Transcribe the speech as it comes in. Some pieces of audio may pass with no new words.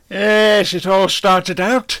Yes, it all started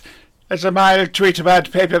out as a mild tweet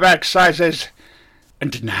about paperback sizes.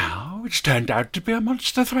 And now it's turned out to be a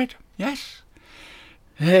monster threat. Yes.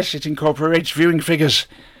 Yes, it incorporates viewing figures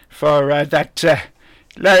for that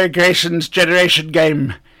Larry Grayson's Generation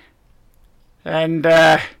game. And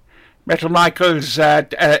Metal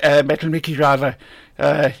Mickey rather,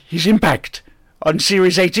 his impact on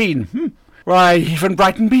Series 18. Why, even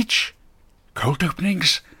Brighton Beach. Cold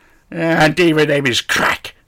openings. And even name is Crack.